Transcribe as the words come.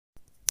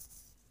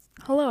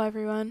Hello,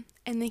 everyone,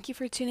 and thank you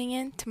for tuning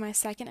in to my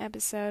second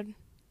episode.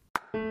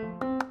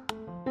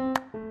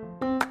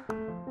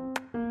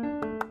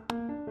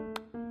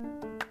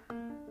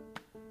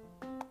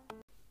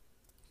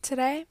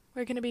 Today,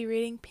 we're going to be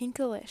reading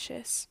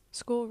Pinkalicious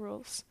School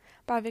Rules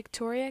by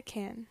Victoria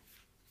Can.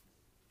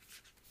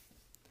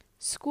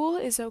 School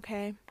is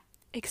okay,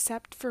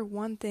 except for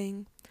one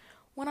thing.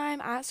 When I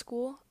am at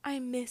school, I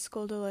miss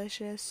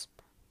Goldilicious.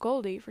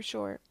 Goldie for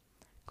short.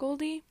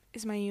 Goldie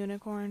is my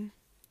unicorn.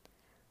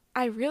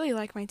 I really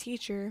like my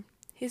teacher.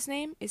 His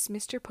name is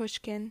Mr.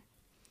 Pushkin.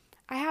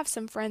 I have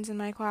some friends in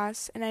my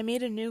class, and I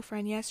made a new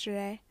friend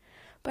yesterday,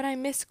 but I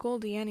miss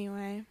Goldie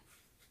anyway.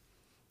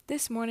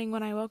 This morning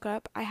when I woke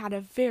up, I had a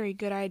very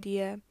good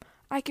idea.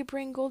 I could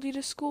bring Goldie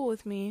to school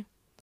with me.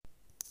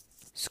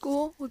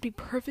 School would be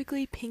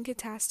perfectly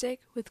pinkatastic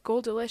with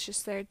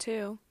Goldilicious there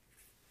too.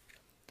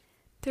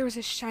 There was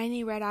a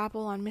shiny red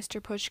apple on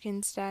Mr.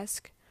 Pushkin's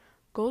desk.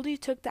 Goldie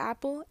took the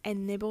apple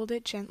and nibbled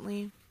it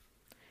gently.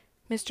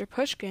 Mr.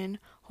 Pushkin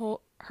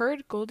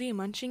heard Goldie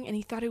munching and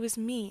he thought it was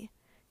me.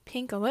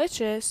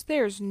 "Pinkalicious,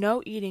 there's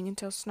no eating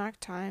until snack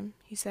time,"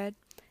 he said.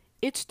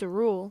 "It's the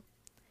rule."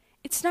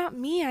 "It's not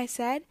me," I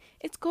said.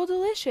 "It's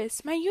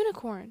Goldilicious, my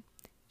unicorn."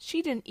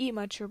 "She didn't eat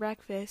much for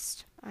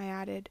breakfast," I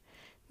added.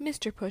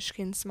 Mr.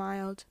 Pushkin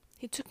smiled.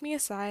 He took me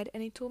aside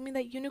and he told me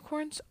that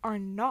unicorns are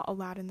not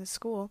allowed in the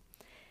school.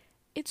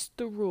 "It's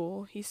the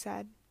rule," he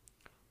said.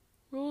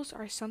 Rules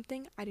are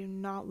something I do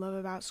not love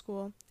about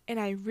school, and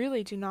I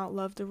really do not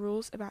love the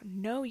rules about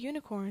no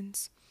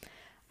unicorns.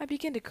 I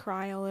began to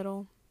cry a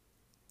little.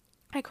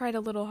 I cried a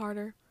little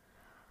harder.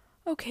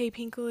 "Okay,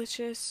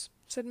 Pinkalicious,"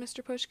 said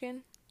Mr.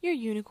 Pushkin. "Your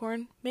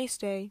unicorn may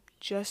stay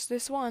just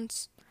this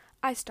once."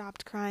 I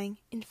stopped crying.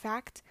 In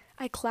fact,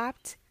 I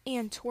clapped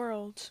and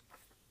twirled.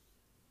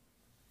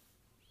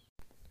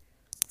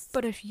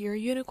 "But if your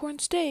unicorn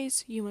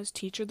stays, you must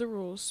teach her the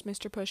rules,"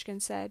 Mr. Pushkin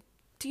said.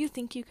 "Do you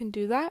think you can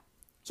do that?"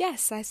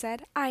 "Yes," I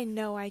said. "I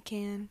know I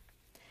can."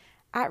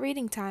 At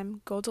reading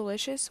time,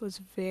 Goldilicious was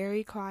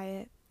very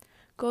quiet.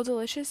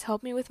 Goldilicious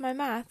helped me with my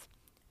math.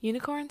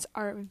 Unicorns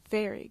are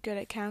very good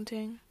at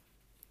counting.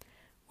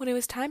 When it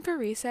was time for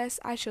recess,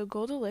 I showed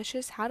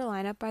Goldilicious how to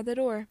line up by the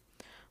door.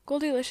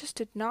 Goldilicious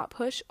did not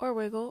push or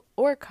wiggle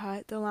or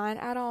cut the line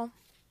at all.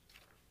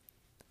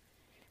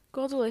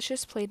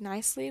 Goldilicious played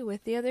nicely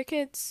with the other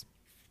kids.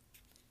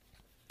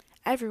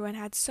 Everyone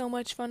had so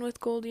much fun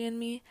with Goldie and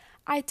me.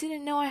 I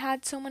didn't know I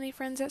had so many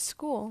friends at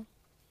school.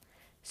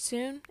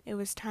 Soon it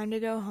was time to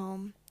go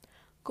home.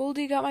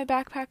 Goldie got my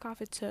backpack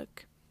off its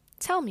hook.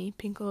 "Tell me,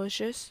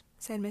 Pinkalicious,"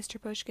 said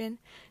Mr. Pushkin,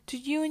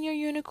 "did you and your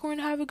unicorn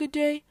have a good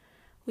day?"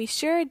 "We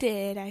sure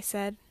did," I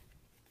said.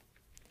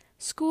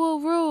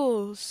 School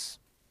rules!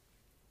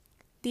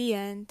 The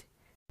end.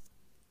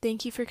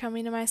 Thank you for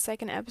coming to my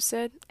second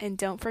episode, and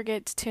don't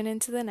forget to tune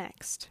into the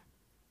next.